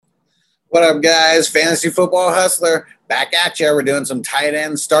What up, guys? Fantasy Football Hustler back at you. We're doing some tight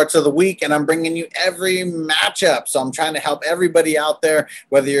end starts of the week, and I'm bringing you every matchup. So I'm trying to help everybody out there,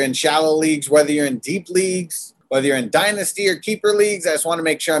 whether you're in shallow leagues, whether you're in deep leagues, whether you're in dynasty or keeper leagues. I just want to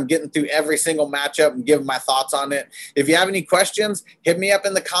make sure I'm getting through every single matchup and giving my thoughts on it. If you have any questions, hit me up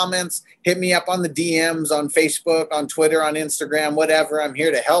in the comments, hit me up on the DMs, on Facebook, on Twitter, on Instagram, whatever. I'm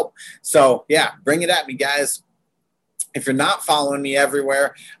here to help. So yeah, bring it at me, guys. If you're not following me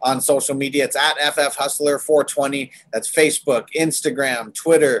everywhere on social media, it's at FF Hustler 420. That's Facebook, Instagram,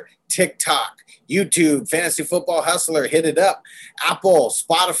 Twitter, TikTok, YouTube, Fantasy Football Hustler. Hit it up. Apple,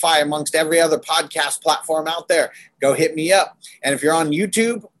 Spotify, amongst every other podcast platform out there. Go hit me up. And if you're on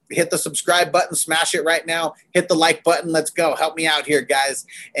YouTube, hit the subscribe button, smash it right now. Hit the like button. Let's go. Help me out here, guys.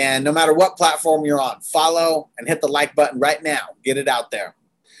 And no matter what platform you're on, follow and hit the like button right now. Get it out there.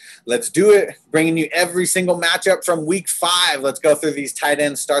 Let's do it. Bringing you every single matchup from week 5. Let's go through these tight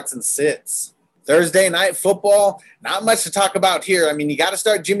end starts and sits. Thursday night football, not much to talk about here. I mean, you got to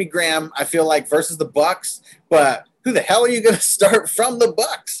start Jimmy Graham, I feel like, versus the Bucs, but who the hell are you going to start from the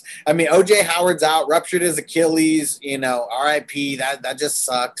Bucs? I mean, O.J. Howard's out, ruptured his Achilles, RIP, that just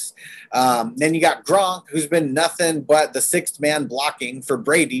sucks. Then you got Gronk, who's been nothing but the sixth man blocking for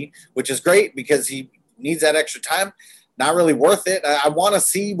Brady, which is great because he needs that extra time. Not really worth it. I want to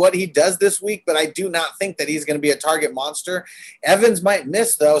see what he does this week, but I do not think that he's going to be a target monster. Evans might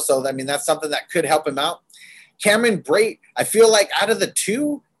miss, though, so, I mean, that's something that could help him out. Cameron Brate, I feel like out of the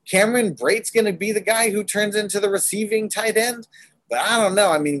two, Cameron Brate's going to be the guy who turns into the receiving tight end, but I don't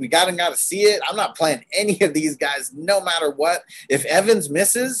know. I mean, we got to see it. I'm not playing any of these guys no matter what. If Evans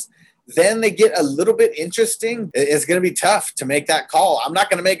misses, then they get a little bit interesting. It's going to be tough to make that call. I'm not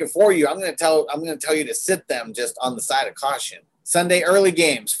going to make it for you. I'm going to tell you to sit them just on the side of caution. Sunday early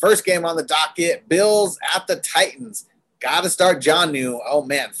games. First game on the docket, Bills at the Titans. Got to start Jonnu. Oh,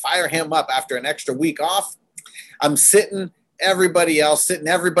 man, fire him up after an extra week off. I'm sitting everybody else, sitting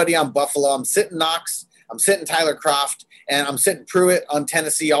everybody on Buffalo. I'm sitting Knox. I'm sitting Tyler Kroft. And I'm sitting Pruitt on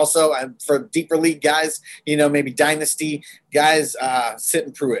Tennessee also. For deeper league guys, maybe dynasty guys,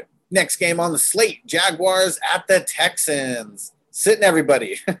 sitting Pruitt. Next game on the slate, Jaguars at the Texans. Sitting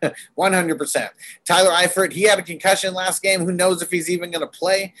everybody, 100%. Tyler Eifert, he had a concussion last game. Who knows if he's even going to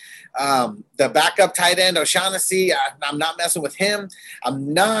play? The backup tight end, O'Shaughnessy, I'm not messing with him.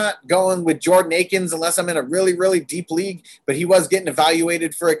 I'm not going with Jordan Akins unless I'm in a really, really deep league, but he was getting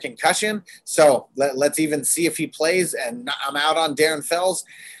evaluated for a concussion. So let's even see if he plays, and I'm out on Darren Fells.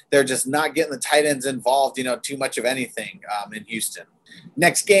 They're just not getting the tight ends involved, too much of anything in Houston.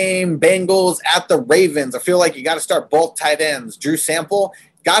 Next game, Bengals at the Ravens. I feel like you got to start both tight ends. Drew Sample,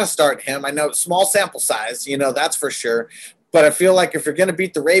 got to start him. I know small sample size, that's for sure. But I feel like if you're going to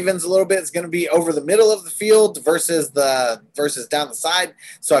beat the Ravens a little bit, it's going to be over the middle of the field versus down the side.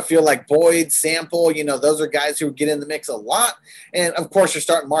 So I feel like Boyd, Sample, those are guys who get in the mix a lot. And, of course, you're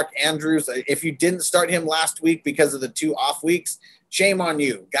starting Mark Andrews. If you didn't start him last week because of the 2 off weeks, shame on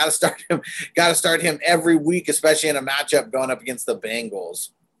you. Got to start him. Got to start him every week, especially in a matchup going up against the Bengals.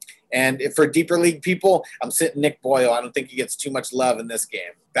 And for deeper league people, I'm sitting Nick Boyle. I don't think he gets too much love in this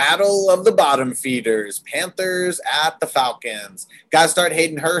game. Battle of the bottom feeders. Panthers at the Falcons. Got to start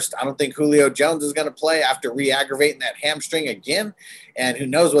Hayden Hurst. I don't think Julio Jones is going to play after re-aggravating that hamstring again. And who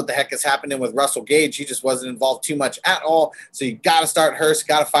knows what the heck is happening with Russell Gage. He just wasn't involved too much at all. So you got to start Hurst.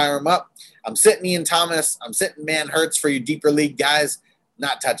 Got to fire him up. I'm sitting Ian Thomas. I'm sitting Man Hurts for you deeper league guys.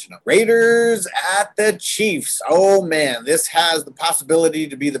 Not touching them. Raiders at the Chiefs. Oh, man, this has the possibility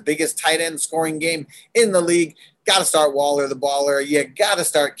to be the biggest tight end scoring game in the league. Got to start Waller the baller. You got to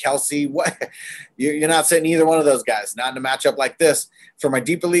start Kelsey. What? You're not sitting either one of those guys. Not in a matchup like this. For my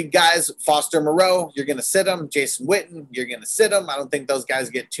deeper league guys, Foster Moreau, you're going to sit him. Jason Witten, you're going to sit him. I don't think those guys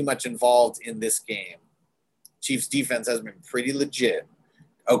get too much involved in this game. Chiefs defense has been pretty legit.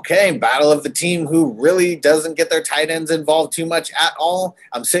 Okay, battle of the team who really doesn't get their tight ends involved too much at all.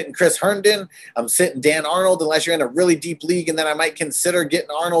 I'm sitting Chris Herndon. I'm sitting Dan Arnold, unless you're in a really deep league, and then I might consider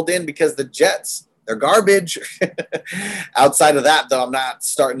getting Arnold in because the Jets, they're garbage. Outside of that, though, I'm not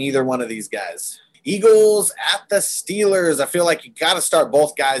starting either one of these guys. Eagles at the Steelers. I feel like you got to start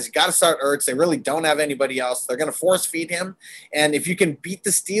both guys. You got to start Ertz. They really don't have anybody else. They're going to force feed him. And if you can beat the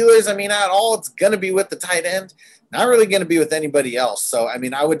Steelers, at all, it's going to be with the tight end. Not really going to be with anybody else. So,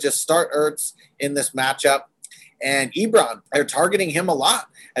 I would just start Ertz in this matchup. And Ebron, they're targeting him a lot.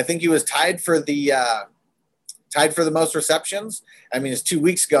 I think he was tied for the most receptions. It's 2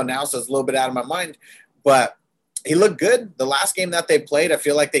 weeks ago now, so it's a little bit out of my mind. But he looked good. The last game that they played, I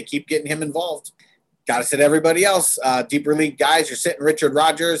feel like they keep getting him involved. Got to sit everybody else. Deeper league guys, you're sitting Richard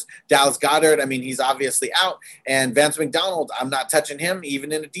Rodgers, Dallas Goedert. He's obviously out. And Vance McDonald, I'm not touching him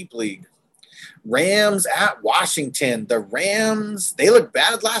even in a deep league. Rams at Washington. The Rams, they looked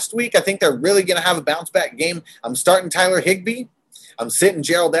bad last week. I think they're really going to have a bounce-back game. I'm starting Tyler Higbee. I'm sitting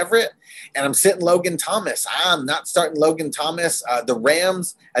Gerald Everett, and I'm sitting Logan Thomas. I'm not starting Logan Thomas. The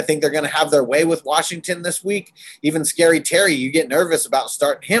Rams, I think they're going to have their way with Washington this week. Even Scary Terry, you get nervous about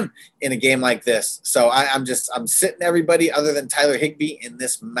starting him in a game like this. So I'm sitting everybody other than Tyler Higbee in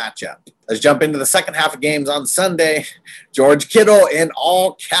this matchup. Let's jump into the second half of games on Sunday. George Kittle in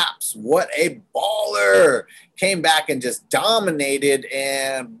all caps. What a baller. Came back and just dominated.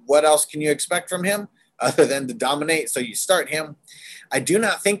 And what else can you expect from him other than to dominate? So you start him. I do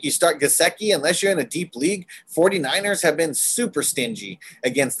not think you start Gesicki unless you're in a deep league. 49ers have been super stingy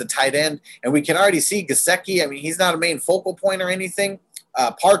against the tight end, and we can already see Gesicki. I mean, he's not a main focal point or anything.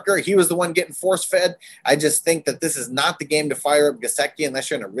 Parker, he was the one getting force-fed. I just think that this is not the game to fire up Gesicki unless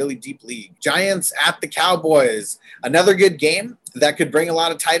you're in a really deep league. Giants at the Cowboys. Another good game that could bring a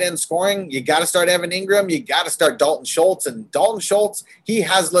lot of tight end scoring. You got to start Evan Ingram. You got to start Dalton Schultz. And Dalton Schultz, he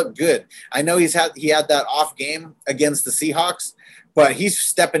has looked good. I know he had that off game against the Seahawks, but he's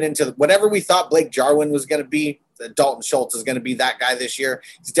stepping into whatever we thought Blake Jarwin was going to be. Dalton Schultz is going to be that guy this year.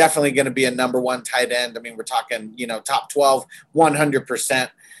 He's definitely going to be a number one tight end. I mean, we're talking, top 12, 100%.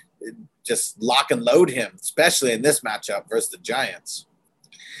 Just lock and load him, especially in this matchup versus the Giants.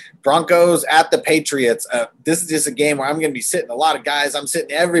 Broncos at the Patriots. This is just a game where I'm going to be sitting a lot of guys. I'm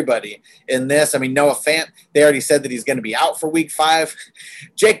sitting everybody in this. I mean, Noah Fant, they already said that he's going to be out for week 5.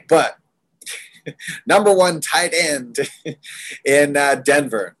 Jake Butt, number one tight end in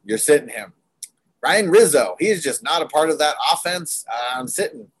Denver. You're sitting him. Ryan Rizzo, he's just not a part of that offense. I'm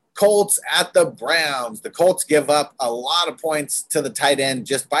sitting. Colts at the Browns. The Colts give up a lot of points to the tight end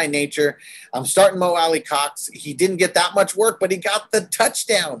just by nature. I'm starting Mo Alley-Cox. He didn't get that much work, but he got the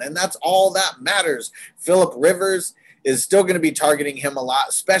touchdown, and that's all that matters. Phillip Rivers is still going to be targeting him a lot,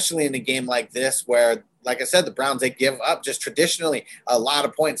 especially in a game like this where, like I said, the Browns, they give up just traditionally a lot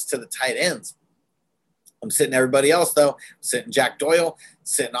of points to the tight ends. I'm sitting everybody else, though. I'm sitting Jack Doyle,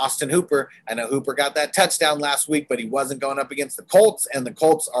 sitting Austin Hooper. I know Hooper got that touchdown last week, but he wasn't going up against the Colts, and the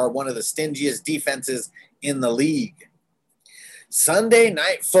Colts are one of the stingiest defenses in the league. Sunday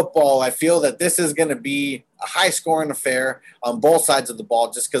Night Football, I feel that this is going to be a high-scoring affair on both sides of the ball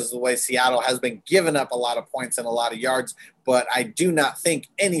just because of the way Seattle has been giving up a lot of points and a lot of yards, but I do not think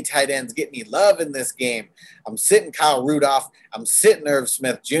any tight ends get any love in this game. I'm sitting Kyle Rudolph. I'm sitting Irv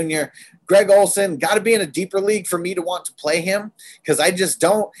Smith Jr. Greg Olsen, got to be in a deeper league for me to want to play him because I just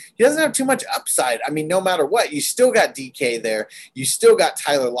don't – he doesn't have too much upside. I mean, no matter what, you still got DK there. You still got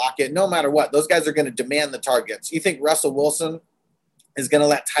Tyler Lockett. No matter what, those guys are going to demand the targets. You think Russell Wilson is going to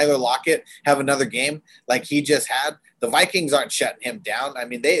let Tyler Lockett have another game like he just had? The Vikings aren't shutting him down. I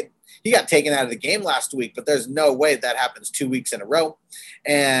mean, he got taken out of the game last week, but there's no way that happens 2 weeks in a row.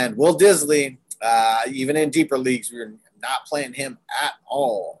 And Will Disley, even in deeper leagues, we're not playing him at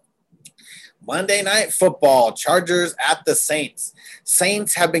all. Monday Night Football, Chargers at the Saints.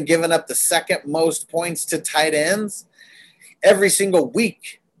 Saints have been giving up the second most points to tight ends every single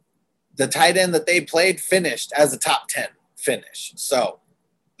week. The tight end that they played finished as a top 10 finish. So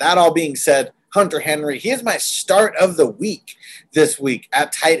that all being said, Hunter Henry, he is my start of the week this week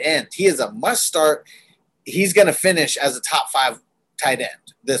at tight end. He is a must start. He's going to finish as a top 5 tight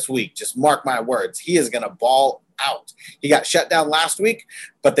end this week. Just mark my words. He is going to ball out. He got shut down last week,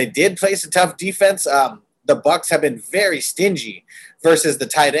 but they did face a tough defense. The Bucs have been very stingy versus the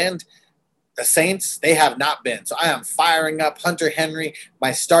tight end. The Saints, they have not been. So I am firing up Hunter Henry,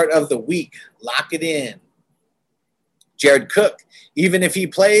 my start of the week. Lock it in. Jared Cook, even if he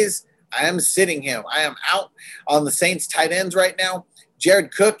plays, I am sitting him. I am out on the Saints tight ends right now.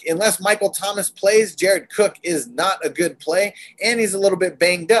 Jared Cook, unless Michael Thomas plays, Jared Cook is not a good play, and he's a little bit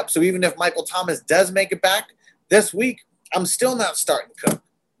banged up. So even if Michael Thomas does make it back this week, I'm still not starting Cook.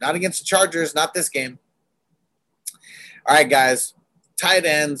 Not against the Chargers, not this game. All right, guys, tight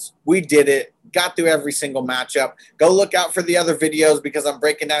ends, we did it. Got through every single matchup. Go look out for the other videos because I'm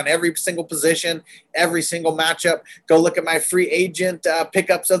breaking down every single position, every single matchup. Go look at my free agent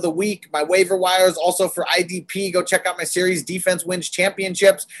pickups of the week, my waiver wires, also for IDP. Go check out my series, Defense Wins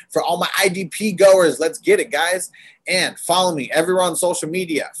Championships, for all my IDP goers. Let's get it, guys. And follow me everywhere on social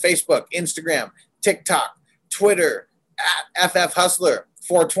media, Facebook, Instagram, TikTok, Twitter, at FF Hustler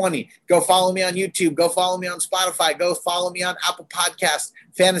 420. Go follow me on YouTube. Go follow me on Spotify. Go follow me on Apple Podcasts,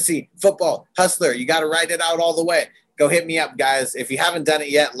 Fantasy Football Hustler. You got to write it out all the way. Go hit me up, guys. If you haven't done it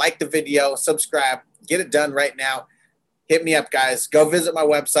yet, like the video, subscribe, get it done right now. Hit me up, guys. Go visit my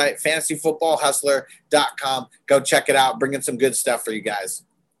website, fantasyfootballhustler.com. Go check it out. Bringing some good stuff for you guys.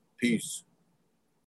 Peace.